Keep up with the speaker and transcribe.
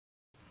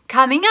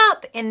Coming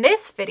up in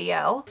this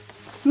video...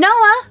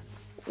 Noah,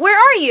 where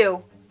are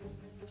you?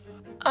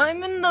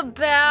 I'm in the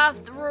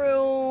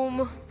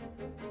bathroom.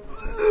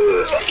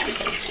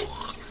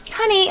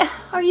 Honey,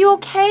 are you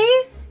okay?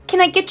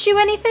 Can I get you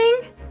anything?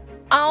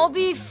 I'll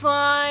be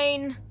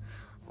fine.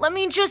 Let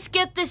me just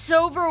get this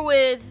over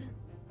with.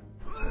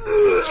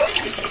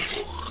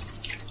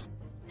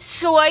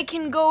 So I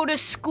can go to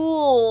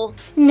school.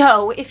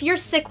 No, if you're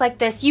sick like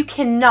this, you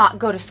cannot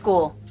go to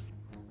school.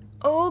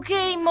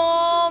 Okay,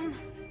 Mom.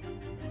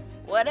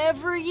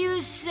 Whatever you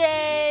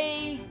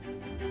say.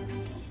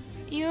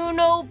 You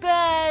know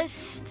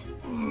best.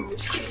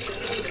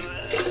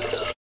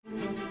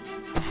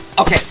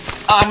 Okay,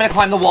 I'm gonna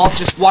climb the wall.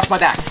 Just watch my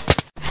back.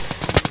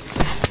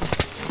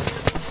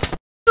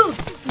 Dude,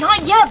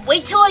 not yet.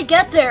 Wait till I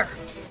get there.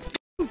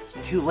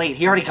 Too late.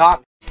 He already caught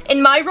me.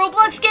 In my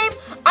Roblox game,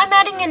 I'm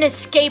adding an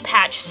escape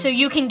hatch so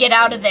you can get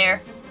out of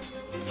there.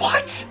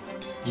 What?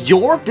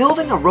 You're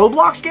building a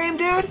Roblox game,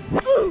 dude?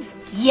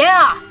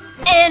 Yeah,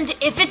 and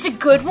if it's a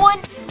good one,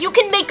 you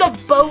can make a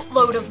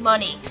boatload of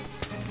money.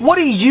 What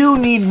do you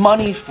need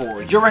money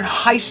for? You're in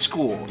high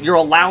school. Your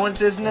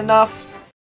allowance isn't enough?